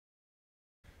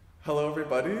Hello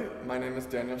everybody, my name is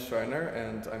Daniel Schreiner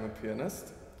and I'm a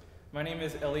pianist. My name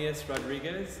is Elias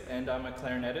Rodriguez and I'm a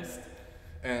clarinetist.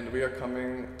 And we are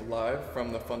coming live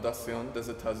from the Fondation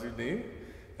des États-Unis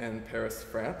in Paris,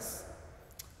 France.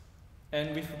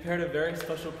 And we've prepared a very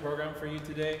special program for you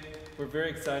today. We're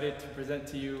very excited to present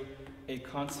to you a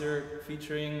concert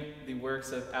featuring the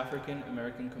works of African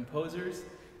American composers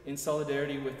in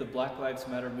solidarity with the Black Lives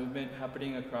Matter movement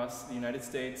happening across the United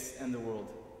States and the world.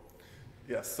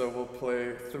 Yes, so we'll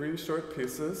play 3 short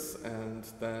pieces and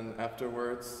then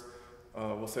afterwards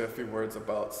we'll say a few words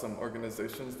about some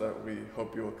organizations that we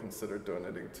hope you will consider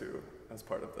donating to as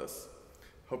part of this.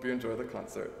 Hope you enjoy the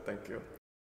concert. Thank you.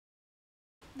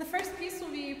 The first piece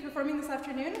we'll be performing this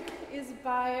afternoon is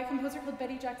by a composer called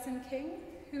Betty Jackson King,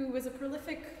 who was a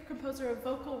prolific composer of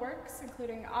vocal works,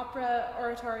 including opera,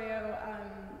 oratorio,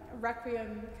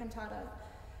 requiem, cantata,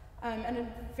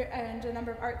 and a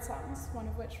number of art songs, one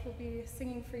of which we'll be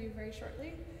singing for you very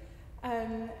shortly.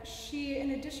 She,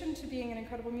 in addition to being an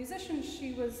incredible musician,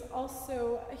 she was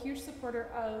also a huge supporter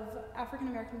of African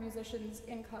American musicians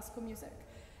in classical music,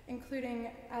 including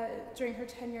during her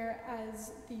tenure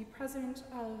as the president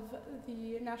of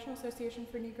the National Association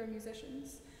for Negro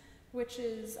Musicians, which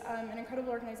is an incredible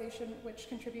organization which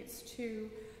contributes to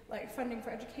funding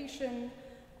for education,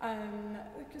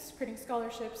 creating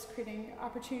scholarships, creating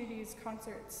opportunities,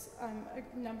 concerts,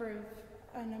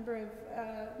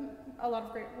 a lot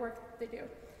of great work they do.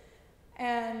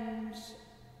 And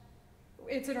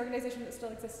it's an organization that still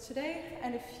exists today,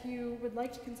 and if you would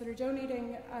like to consider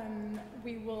donating,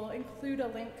 we will include a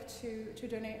link to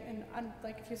donate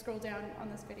if you scroll down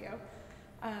on this video.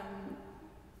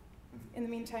 In the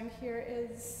meantime, here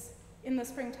is In the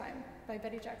Springtime by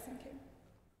Betty Jackson King.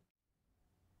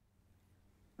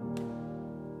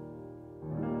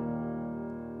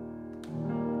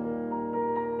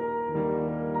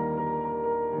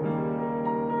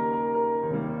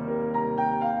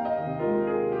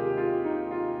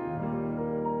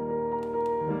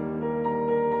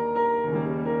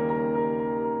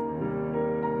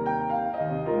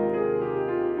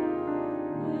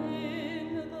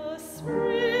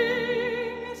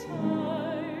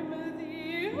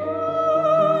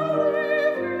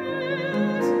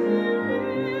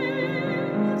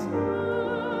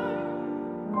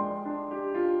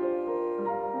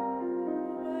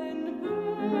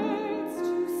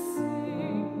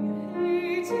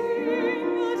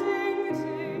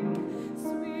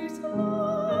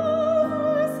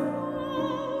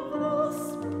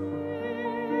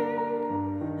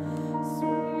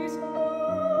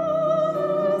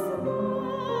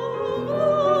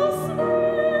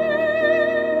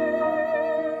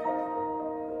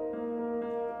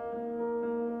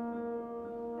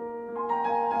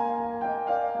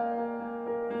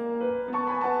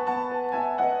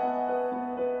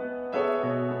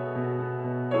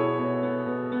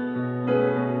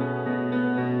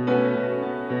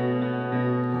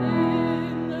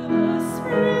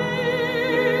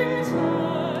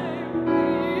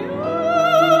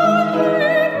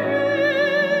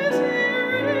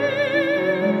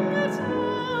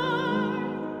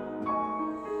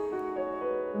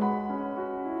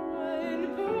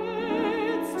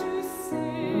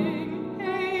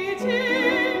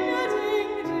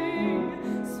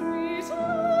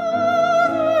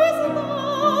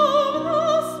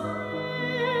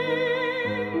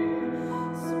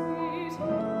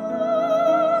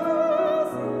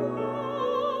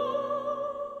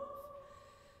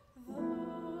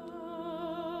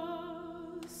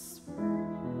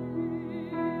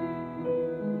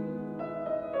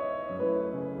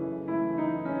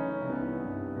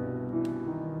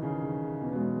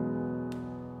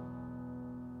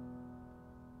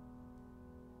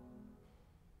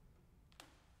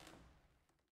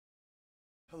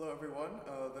 Hello everyone,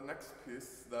 the next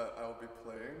piece that I'll be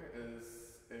playing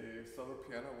is a solo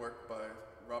piano work by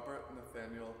Robert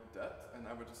Nathaniel Dett, and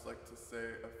I would just like to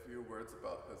say a few words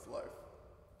about his life.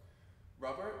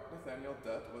 Robert Nathaniel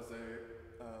Dett was a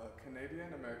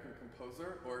Canadian-American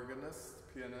composer,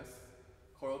 organist, pianist,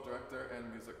 choral director,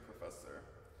 and music professor.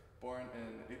 Born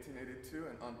in 1882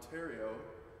 in Ontario,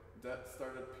 Dett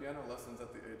started piano lessons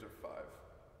at the age of 5.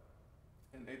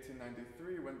 In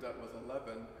 1893, when Dett was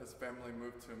 11, his family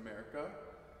moved to America,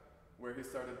 where he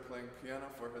started playing piano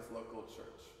for his local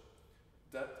church.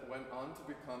 Dett went on to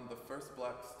become the first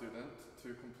Black student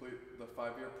to complete the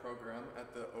 5-year program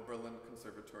at the Oberlin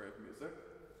Conservatory of Music.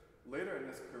 Later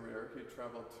in his career, he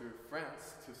traveled to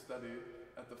France to study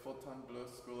at the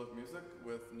Fontainebleau School of Music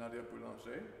with Nadia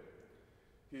Boulanger.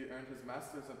 He earned his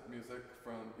master's of music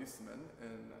from Eastman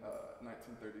in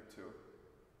 1932.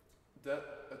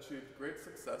 Dett achieved great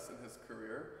success in his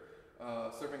career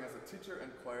serving as a teacher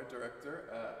and choir director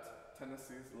at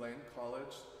Tennessee's Lane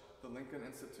College, the Lincoln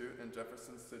Institute in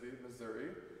Jefferson City, Missouri,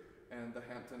 and the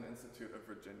Hampton Institute of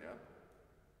Virginia.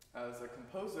 As a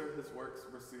composer, his works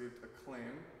received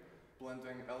acclaim,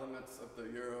 blending elements of the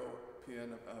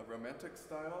European Romantic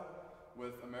style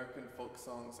with American folk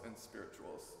songs and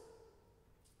spirituals.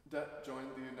 Dett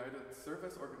joined the United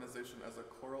Service Organization as a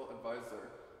choral advisor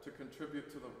to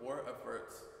contribute to the war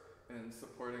efforts in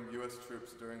supporting US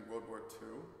troops during World War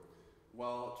II.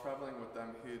 While traveling with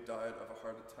them, he died of a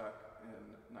heart attack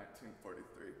in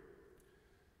 1943.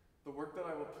 The work that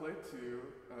I will play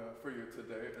for you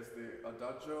today is the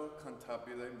Adagio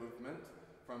Cantabile movement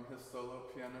from his solo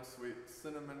piano suite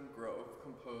Cinnamon Grove,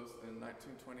 composed in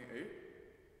 1928.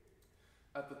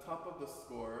 At the top of the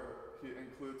score, he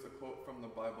includes a quote from the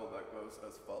Bible that goes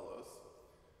as follows: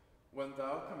 "When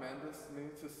thou commandest me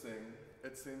to sing,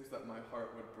 it seems that my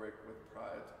heart would break with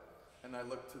pride, and I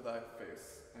look to thy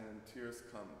face, and tears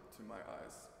come to my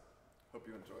eyes." Hope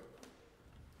you enjoy.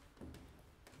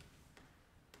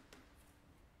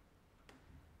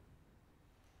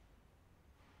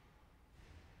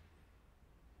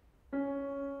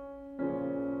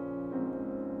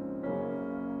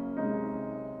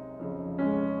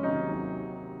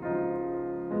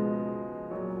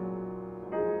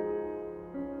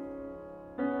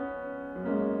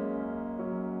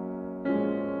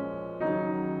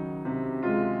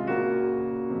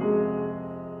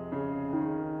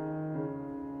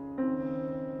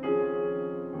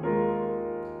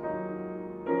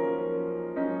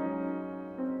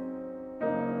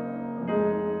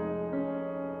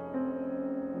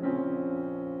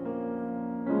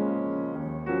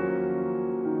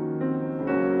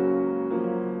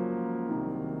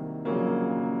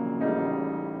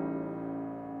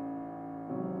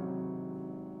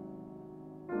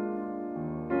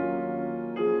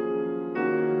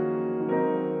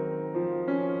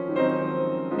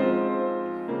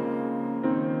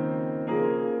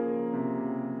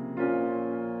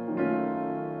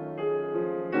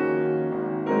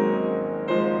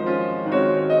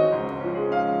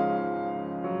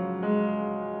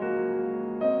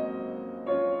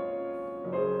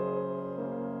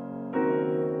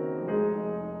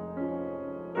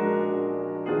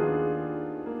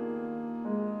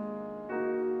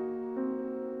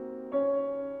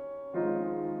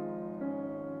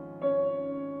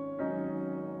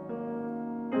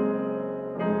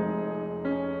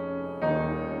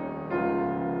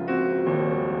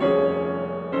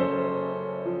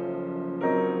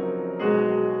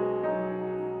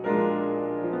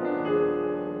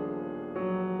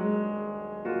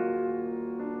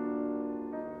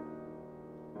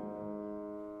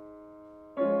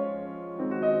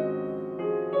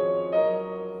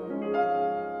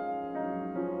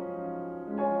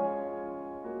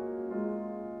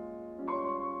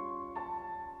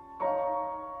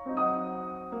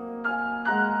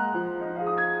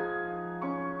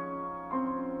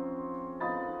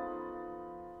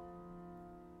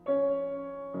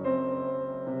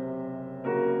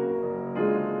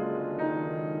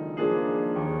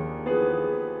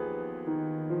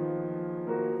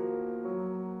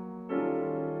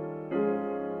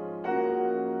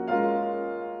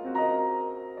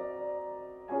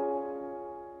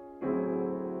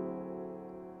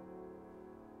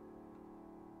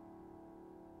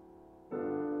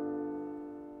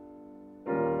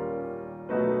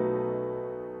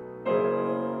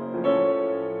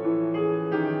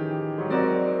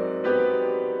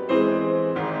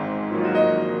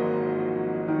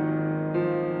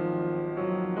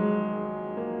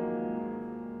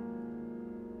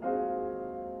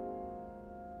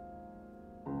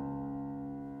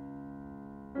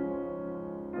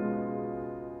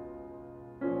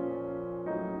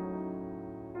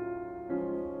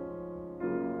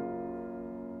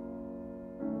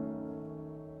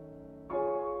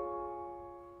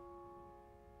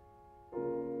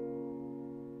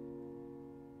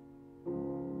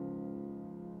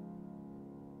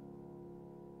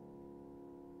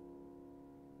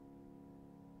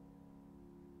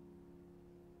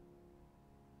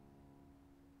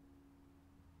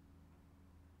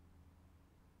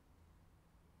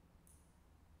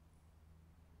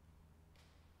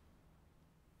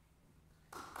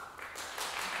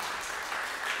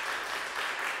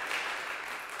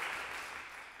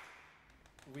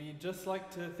 We'd just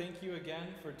like to thank you again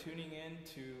for tuning in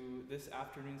to this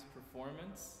afternoon's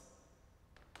performance.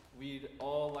 We'd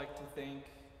all like to thank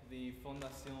the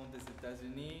Fondation des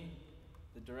États-Unis,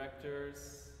 the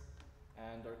directors,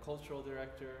 and our cultural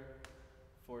director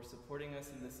for supporting us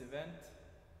in this event.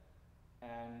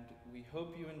 And we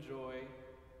hope you enjoy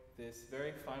this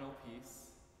very final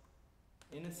piece,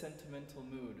 In a Sentimental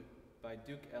Mood by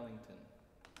Duke Ellington.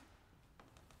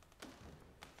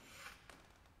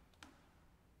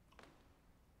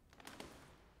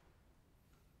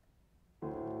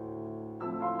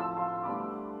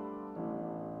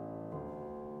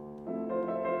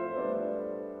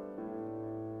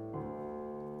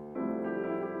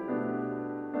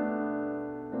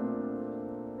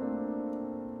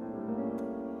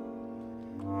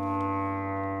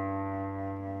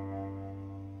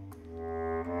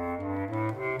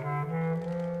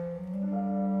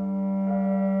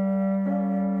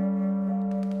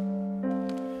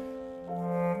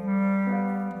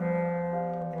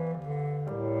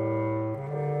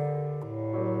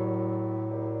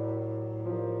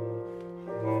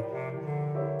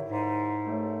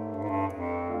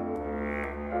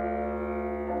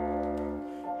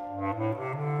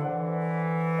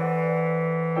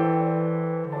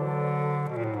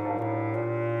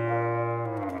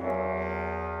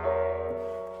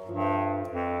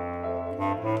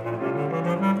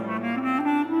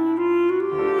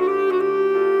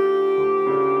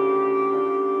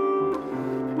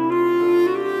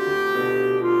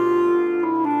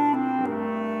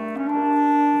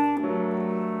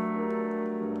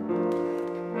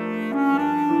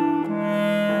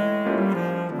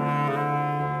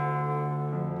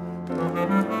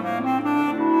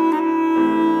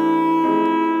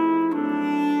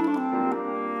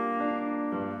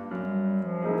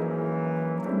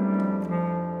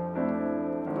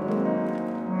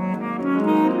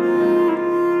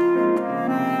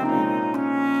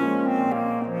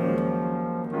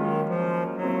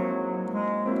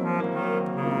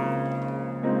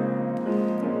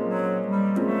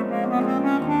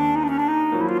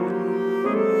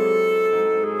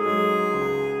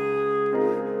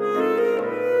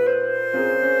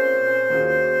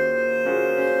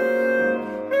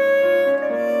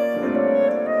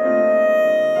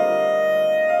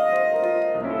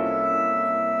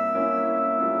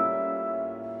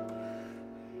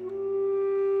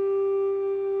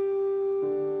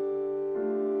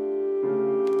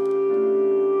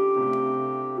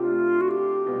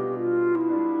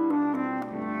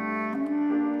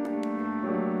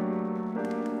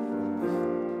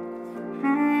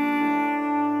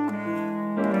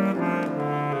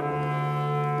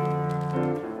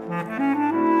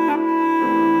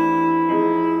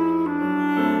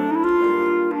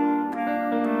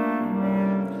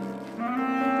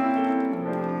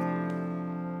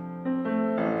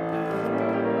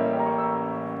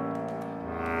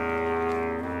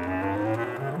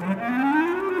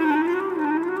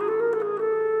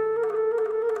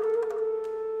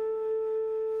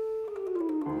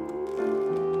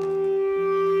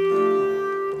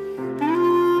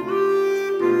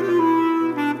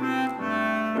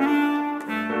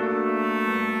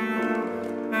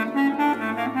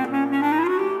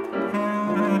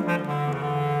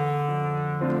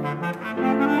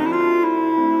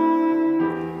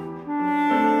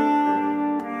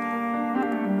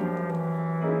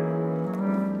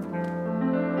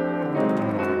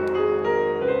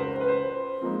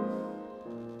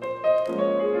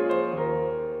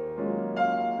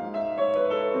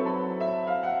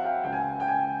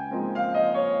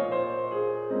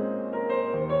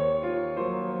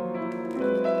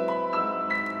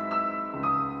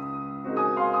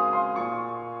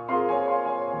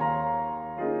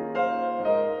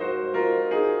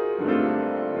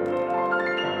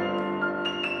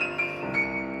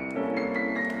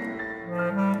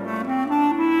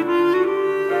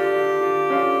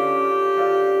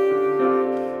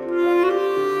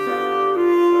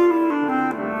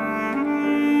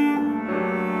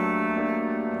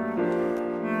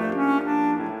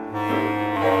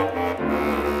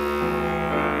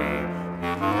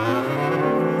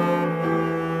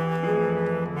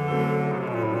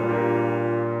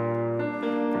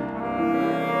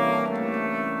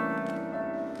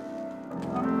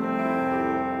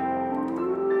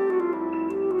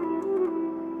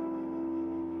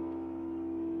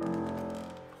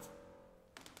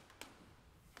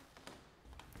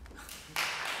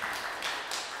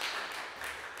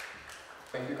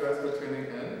 Thank you guys for tuning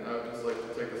in. I would just like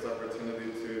to take this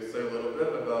opportunity to say a little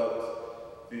bit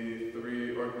about the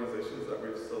 3 organizations that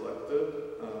we've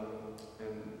selected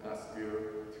and ask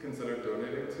you to consider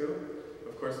donating to.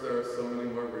 Of course, there are so many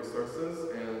more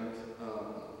resources, and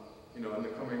in the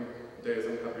coming days,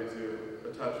 I'm happy to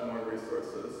attach more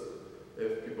resources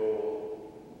if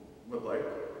people would like.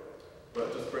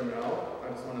 But just for now, I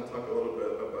just want to talk a little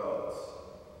bit about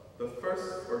the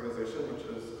first organization, which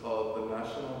is called the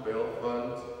National Bail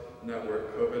Fund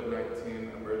Network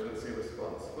COVID-19 Emergency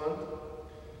Response Fund.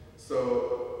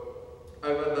 So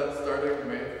I read that starting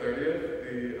May 30th,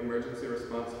 the Emergency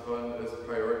Response Fund is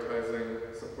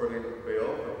prioritizing supporting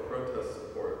bail for protest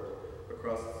support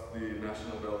across the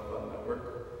National Bail Fund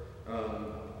Network.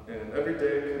 And every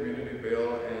day, community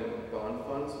bail and bond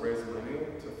funds raise money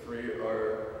to free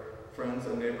our friends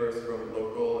and neighbors from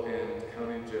local and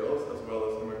county jails, as well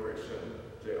as immigration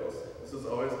jails. This is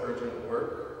always urgent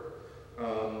work,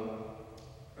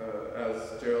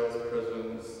 as jails,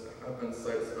 prisons have been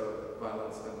sites of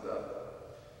violence and death.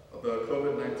 The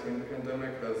COVID-19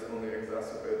 pandemic has only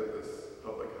exacerbated this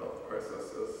public health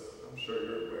crisis, as I'm sure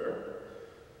you're aware.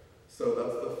 So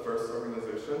that's the first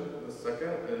organization. The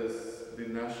second is the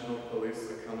National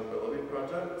Police Accountability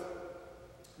Project.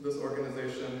 This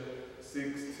organization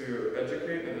seeks to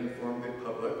educate and inform the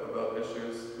public about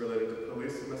issues related to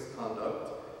police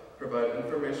misconduct, provide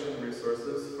information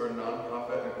resources for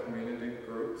nonprofit and community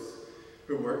groups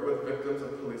who work with victims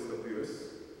of police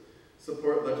abuse,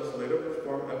 support legislative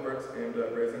reform efforts aimed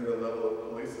at raising the level of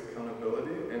police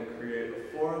accountability, and create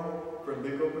a forum for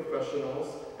legal professionals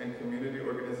and community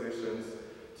organizations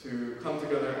to come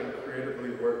together and creatively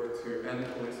work to end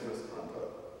police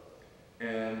misconduct.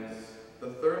 And the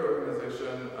third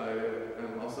organization I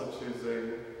am also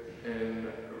choosing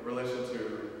in relation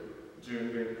to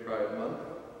June being Pride Month,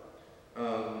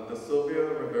 the Sylvia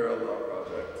Rivera Law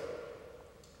Project.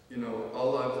 You know,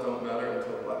 all lives don't matter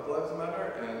until Black lives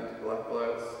matter, and Black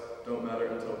lives don't matter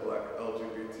until Black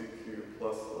LGBTQ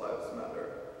plus lives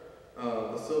matter.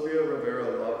 The Sylvia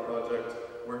Rivera Law Project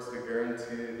works to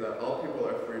guarantee that all people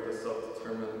are free to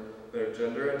self-determine their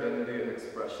gender identity and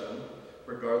expression,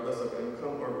 regardless of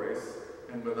income or race,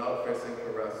 and without facing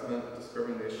harassment,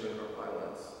 discrimination, or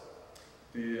violence.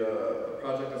 The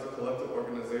project is a collective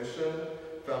organization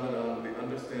founded on the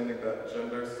understanding that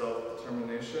gender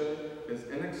self-determination is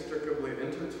inextricably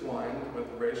intertwined with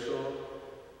racial,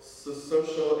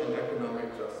 social, and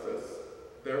economic justice.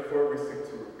 Therefore, we seek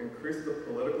to increase the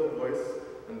political voice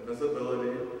and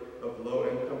visibility of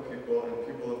low-income people and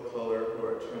people of color who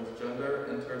are transgender,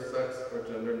 intersex, or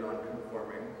gender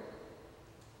non-conforming.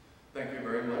 Thank you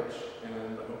very much,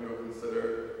 and I hope you will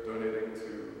consider donating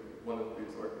to one of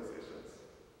these organizations.